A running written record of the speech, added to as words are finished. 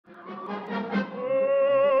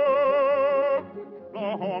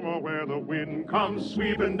comes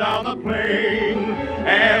sweeping down the plain,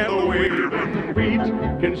 and the waving wheat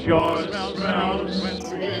can sure smell when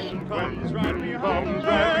spring comes right behind the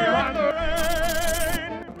rain.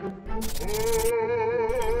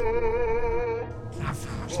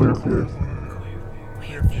 Queer fears.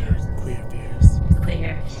 Queer fears. Queer fears.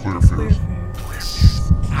 Queer. Queer fears. Queer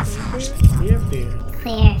fears. Queer fears.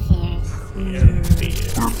 Queer fears. Queer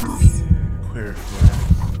fears. Queer fears.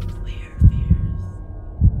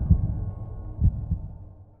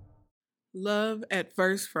 Love at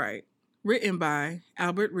First Fright, written by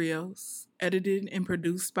Albert Rios, edited and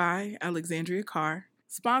produced by Alexandria Carr,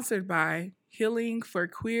 sponsored by Healing for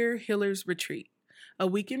Queer Healers Retreat, a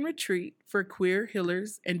weekend retreat for queer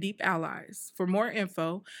healers and deep allies. For more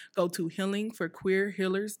info, go to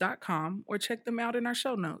healingforqueerhealers.com or check them out in our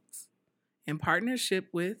show notes. In partnership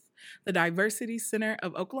with the Diversity Center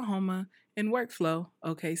of Oklahoma and Workflow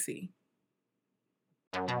OKC.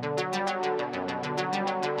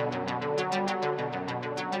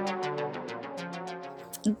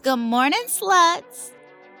 Good morning, sluts.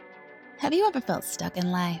 Have you ever felt stuck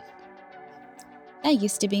in life? That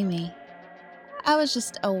used to be me. I was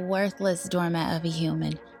just a worthless doormat of a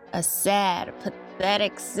human, a sad,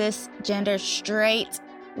 pathetic, cisgender, straight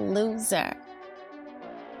loser.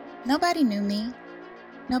 Nobody knew me.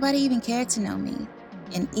 Nobody even cared to know me.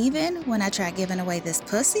 And even when I tried giving away this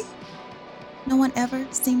pussy, no one ever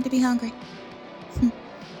seemed to be hungry.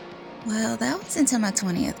 Well, that was until my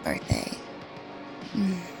 20th birthday.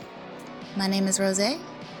 My name is Rose,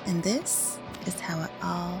 and this is how it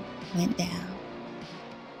all went down.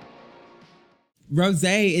 Rose,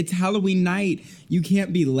 it's Halloween night. You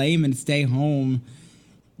can't be lame and stay home.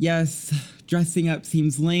 Yes, dressing up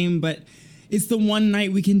seems lame, but it's the one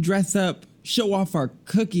night we can dress up, show off our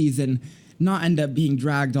cookies, and not end up being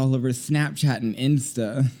dragged all over Snapchat and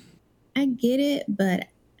Insta. I get it, but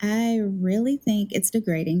I really think it's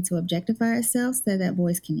degrading to objectify ourselves so that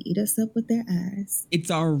boys can eat us up with their eyes. It's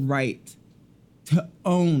our right to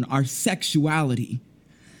own our sexuality.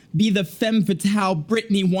 Be the femme fatale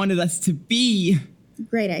Britney wanted us to be.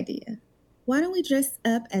 Great idea. Why don't we dress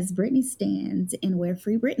up as Britney stans and wear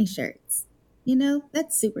Free Britney shirts? You know,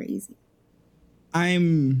 that's super easy.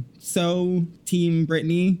 I'm so team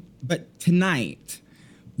Britney, but tonight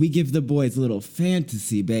we give the boys a little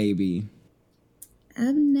fantasy, baby.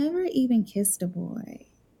 I've never even kissed a boy.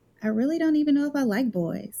 I really don't even know if I like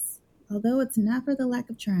boys, although it's not for the lack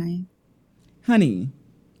of trying. Honey,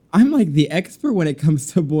 I'm like the expert when it comes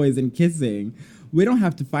to boys and kissing. We don't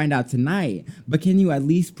have to find out tonight, but can you at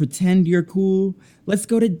least pretend you're cool? Let's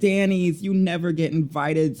go to Danny's. You never get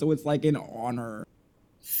invited, so it's like an honor.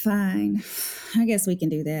 Fine. I guess we can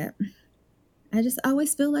do that. I just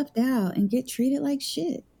always feel left out and get treated like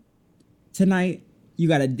shit. Tonight, you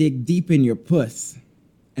gotta dig deep in your puss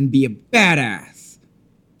and be a badass.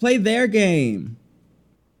 Play their game.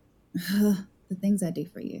 The things I do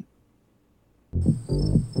for you.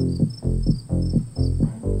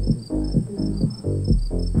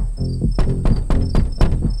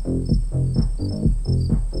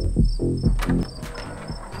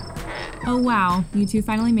 Oh wow, you two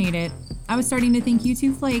finally made it. I was starting to think you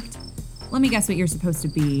two flaked. Let me guess what you're supposed to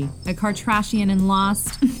be. A Kardashian and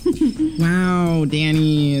Lost? Wow,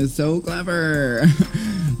 Danny is so clever.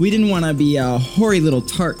 We didn't want to be a hoary little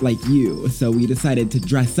tart like you, so we decided to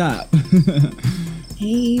dress up.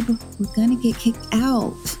 Abe, we're gonna get kicked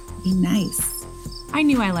out. Be nice. I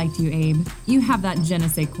knew I liked you, Abe. You have that je ne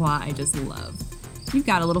sais quoi I just love. You've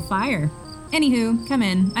got a little fire. Anywho, come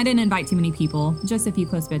in. I didn't invite too many people, just a few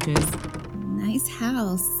close bitches. Nice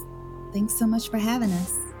house. Thanks so much for having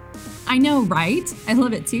us. I know, right? I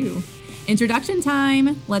love it too. Introduction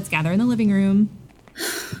time. Let's gather in the living room.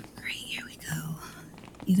 Great, here we go.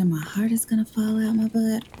 Either my heart is gonna fall out my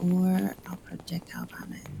butt or I'll projectile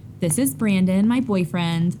vomit. This is Brandon, my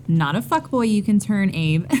boyfriend. Not a fuckboy you can turn,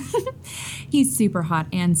 Abe. He's super hot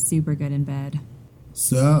and super good in bed.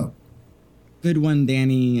 Sup? Good one,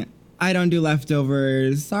 Danny. I don't do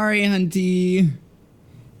leftovers. Sorry, hunty.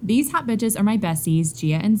 These hot bitches are my besties,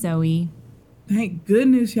 Gia and Zoe. Thank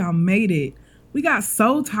goodness y'all made it. We got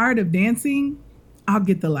so tired of dancing. I'll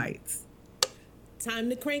get the lights. Time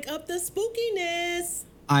to crank up the spookiness.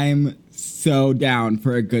 I'm so down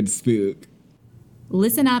for a good spook.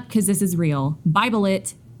 Listen up, because this is real. Bible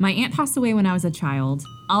it. My aunt passed away when I was a child.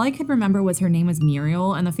 All I could remember was her name was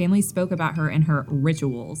Muriel, and the family spoke about her and her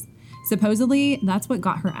rituals. Supposedly, that's what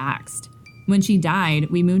got her axed. When she died,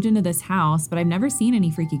 we moved into this house, but I've never seen any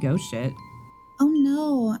freaky ghost shit. Oh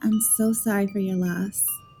no, I'm so sorry for your loss.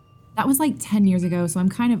 That was like 10 years ago, so I'm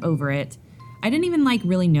kind of over it. I didn't even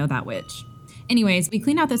really know that witch. Anyways, we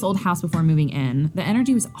cleaned out this old house before moving in. The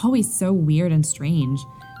energy was always so weird and strange.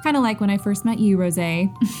 Kind of like when I first met you, Rose.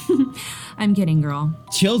 I'm kidding, girl.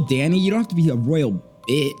 Chill, Danny. You don't have to be a royal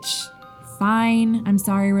bitch. Fine. I'm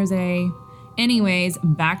sorry, Rose. Anyways,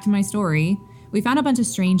 back to my story. We found a bunch of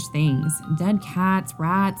strange things. Dead cats,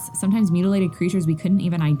 rats, sometimes mutilated creatures we couldn't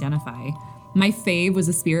even identify. My fave was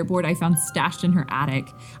a spirit board I found stashed in her attic.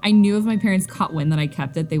 I knew if my parents caught wind that I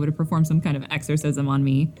kept it, they would have performed some kind of exorcism on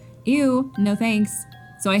me. Ew, no thanks.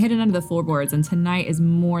 So I hid it under the floorboards, and tonight is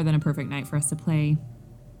more than a perfect night for us to play.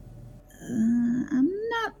 I'm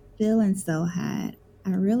not feeling so hot.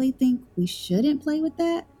 I really think we shouldn't play with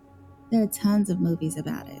that. There are tons of movies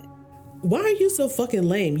about it. Why are you so fucking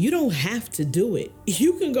lame? You don't have to do it.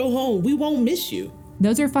 You can go home. We won't miss you.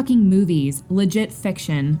 Those are fucking movies, legit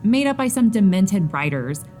fiction, made up by some demented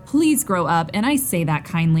writers. Please grow up, and I say that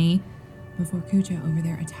kindly. Before Kuja over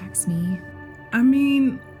there attacks me. I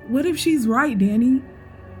mean, what if she's right, Danny?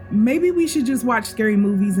 Maybe we should just watch scary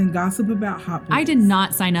movies and gossip about hot boys. I did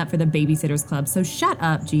not sign up for the Babysitters Club, so shut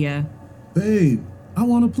up, Gia. Babe, I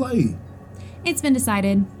want to play. It's been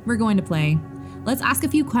decided. We're going to play. Let's ask a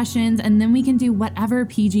few questions, and then we can do whatever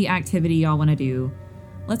PG activity y'all want to do.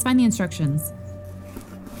 Let's find the instructions.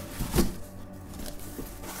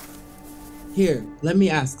 Here, let me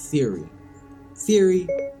ask Siri. Siri,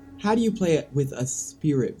 how do you play it with a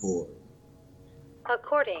spirit board?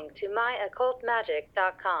 According to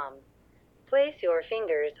myoccultmagic.com, place your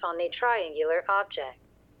fingers on the triangular object,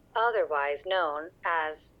 otherwise known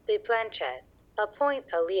as the planchette. Appoint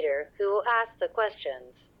a leader who will ask the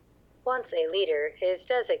questions. Once a leader is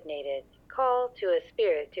designated, call to a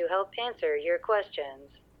spirit to help answer your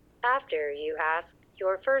questions. After you ask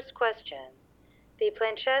your first question, the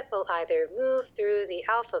planchette will either move through the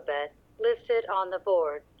alphabet listed on the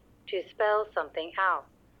board to spell something out,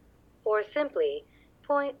 or simply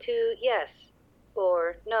point to yes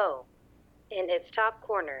or no in its top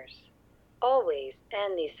corners. Always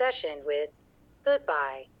end the session with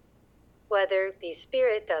goodbye. Whether the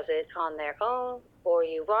spirit does it on their own or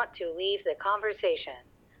you want to leave the conversation,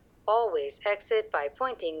 always exit by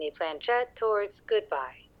pointing the planchette towards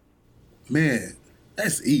goodbye. Man,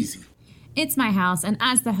 that's easy. It's my house, and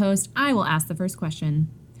as the host, I will ask the first question.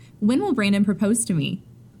 When will Brandon propose to me?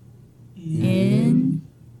 N-E-V-E-R.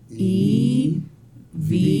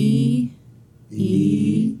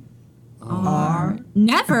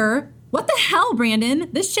 Never! What the hell, Brandon?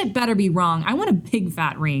 This shit better be wrong. I want a big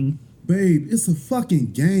fat ring. Babe, it's a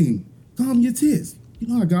fucking game. Calm your tits. You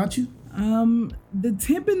know I got you. The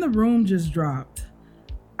temp in the room just dropped.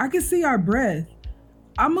 I can see our breath.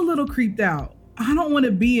 I'm a little creeped out. I don't want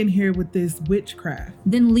to be in here with this witchcraft.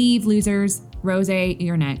 Then leave, losers. Rose,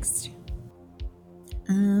 you're next.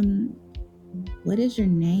 What is your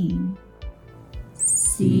name?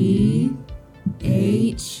 C-H-L-O-E.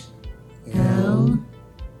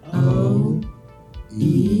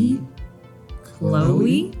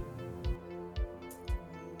 Chloe?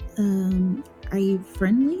 Are you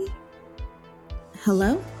friendly?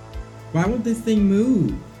 Hello? Why won't this thing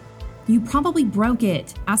move? You probably broke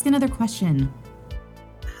it. Ask another question.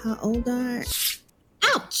 How old are...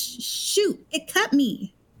 Ouch! Shoot! It cut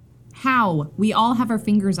me! How? We all have our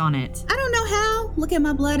fingers on it. I don't know how. Look at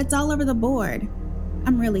my blood. It's all over the board.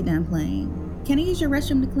 I'm really done playing. Can I use your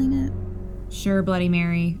restroom to clean up? Sure, Bloody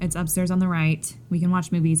Mary. It's upstairs on the right. We can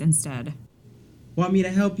watch movies instead. Want me to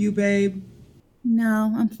help you, babe?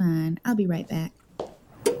 No, I'm fine. I'll be right back.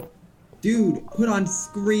 Dude, put on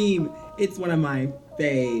Scream. It's one of my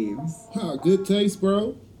faves. Huh, good taste,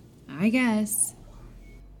 bro. I guess.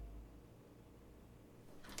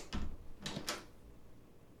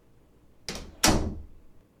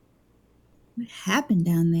 What happened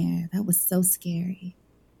down there? That was so scary.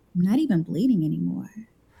 I'm not even bleeding anymore.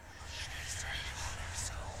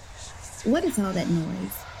 What is all that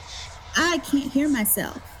noise? I can't hear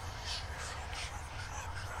myself.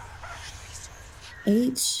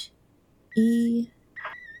 H-E-L-L-O,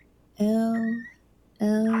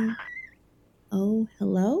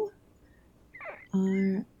 hello?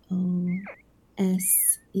 R-O-S-E,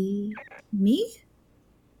 me?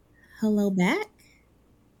 Hello back?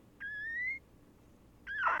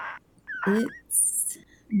 It's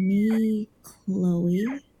me,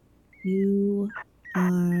 Chloe. You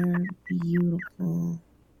are beautiful.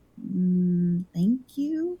 Thank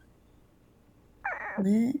you.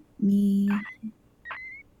 Let me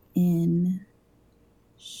in.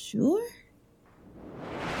 Sure?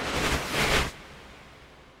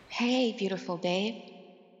 Hey, beautiful babe.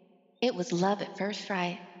 It was love at first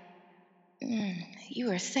sight.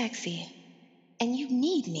 You are sexy. And you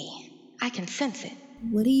need me. I can sense it.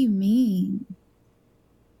 What do you mean?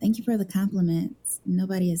 Thank you for the compliments.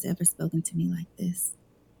 Nobody has ever spoken to me like this.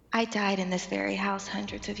 I died in this very house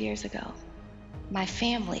hundreds of years ago. My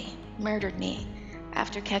family murdered me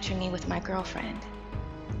after catching me with my girlfriend.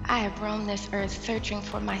 I have roamed this earth searching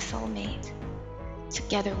for my soulmate.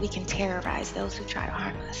 Together we can terrorize those who try to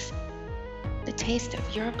harm us. The taste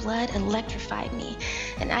of your blood electrified me,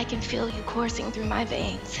 and I can feel you coursing through my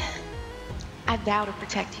veins. I vow to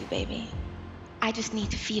protect you, baby. I just need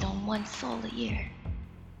to feed on one soul a year.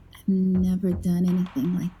 I've never done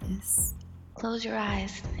anything like this. Close your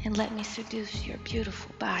eyes and let me seduce your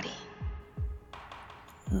beautiful body.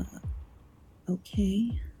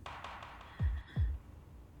 Okay.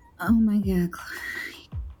 Oh my God, Chloe.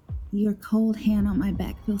 Your cold hand on my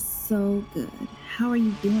back feels so good. How are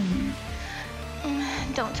you doing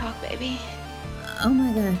that? Don't talk, baby. Oh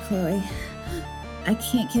my God, Chloe. I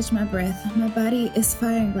can't catch my breath. My body is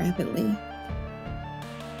firing rapidly.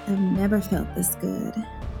 I've never felt this good.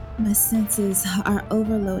 My senses are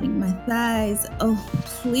overloading my thighs. Oh,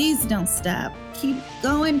 please don't stop. Keep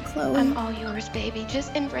going, Chloe. I'm all yours, baby.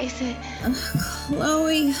 Just embrace it.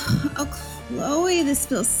 Chloe. Oh, Chloe, this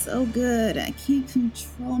feels so good. I can't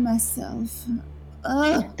control myself.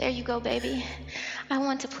 There you go, baby. I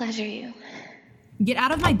want to pleasure you. Get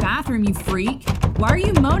out of my bathroom, you freak. Why are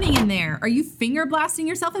you moaning in there? Are you finger blasting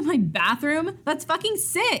yourself in my bathroom? That's fucking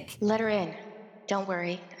sick. Let her in. Don't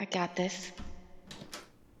worry. I got this.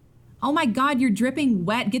 Oh my God, you're dripping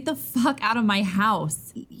wet. Get the fuck out of my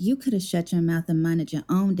house. You could have shut your mouth and minded your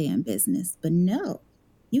own damn business, but no.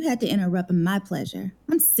 You had to interrupt my pleasure.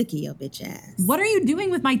 I'm sick of your bitch ass. What are you doing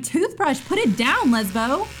with my toothbrush? Put it down,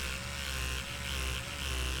 Lesbo.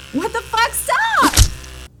 What the fuck? Stop!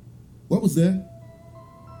 What was that?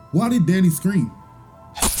 Why did Danny scream?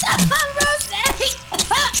 Stop, Rosie!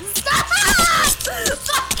 Stop!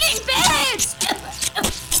 Fucking bitch!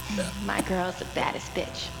 My girl's the baddest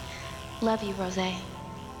bitch. Love you, Rose.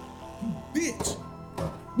 Bitch!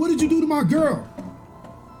 What did you do to my girl?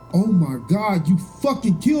 Oh my God, you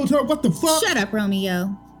fucking killed her. What the fuck? Shut up,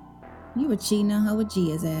 Romeo. You were cheating on her with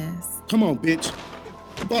Gia's ass. Come on, bitch.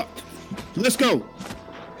 Fuck. Let's go.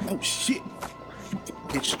 Oh, shit.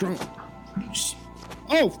 Get strong.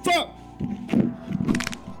 Oh, fuck.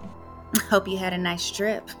 Hope you had a nice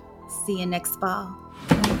trip. See you next fall.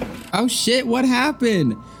 Oh shit, what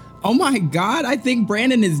happened? Oh my God, I think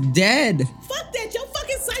Brandon is dead. Fuck that. Your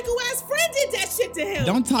fucking psycho-ass friend did that shit to him.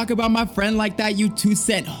 Don't talk about my friend like that, you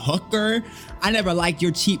 2-cent hooker. I never liked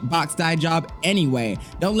your cheap box dye job anyway.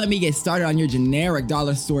 Don't let me get started on your generic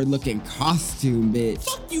dollar store looking costume, bitch.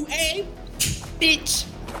 Fuck you, Abe. Bitch.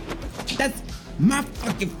 That's my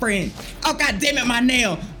fucking friend. Oh, God damn it, my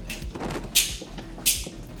nail.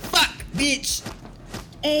 Fuck, bitch.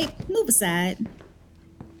 Hey, move aside.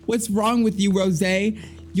 What's wrong with you, Rose?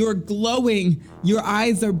 You're glowing. Your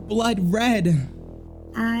eyes are blood red.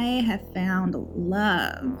 I have found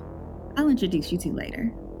love. I'll introduce you to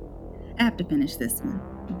later. I have to finish this one.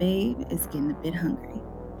 Babe is getting a bit hungry.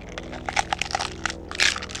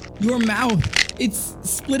 Your mouth, it's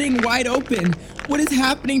splitting wide open. What is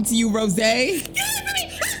happening to you, Rose?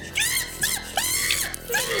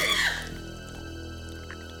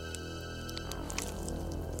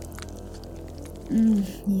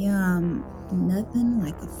 Yum. Nothing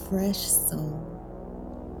like a fresh soul.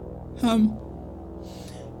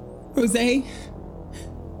 Rose?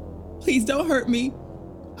 Please don't hurt me.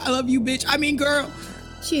 I love you, bitch. I mean, girl.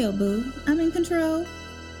 Chill, boo. I'm in control.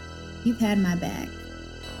 You've had my back.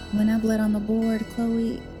 When I bled on the board,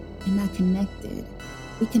 Chloe and I connected.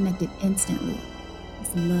 We connected instantly.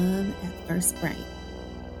 It's love at first sight.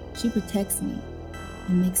 She protects me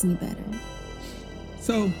and makes me better.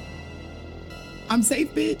 So, I'm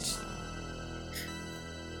safe, bitch?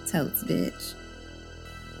 Totes, bitch.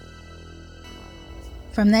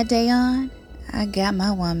 From that day on, I got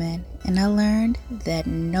my woman, and I learned that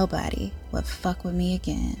nobody would fuck with me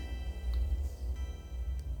again.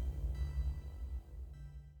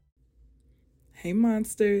 Hey,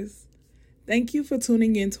 monsters. Thank you for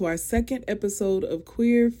tuning in to our second episode of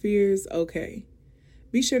Queer Fears OK.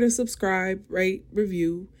 Be sure to subscribe, rate,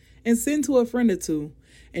 review, and send to a friend or two.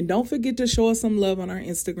 And don't forget to show us some love on our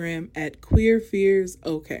Instagram at Queer Fears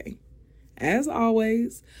OK. As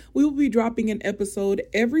always, we will be dropping an episode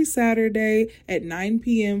every Saturday at 9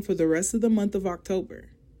 p.m. for the rest of the month of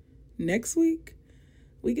October. Next week,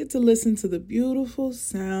 we get to listen to the beautiful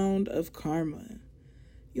sound of karma.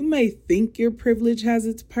 You may think your privilege has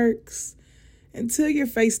its perks until you're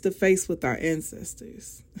face to face with our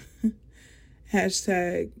ancestors.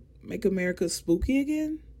 Hashtag make America spooky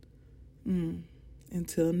again.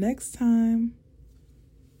 Until next time.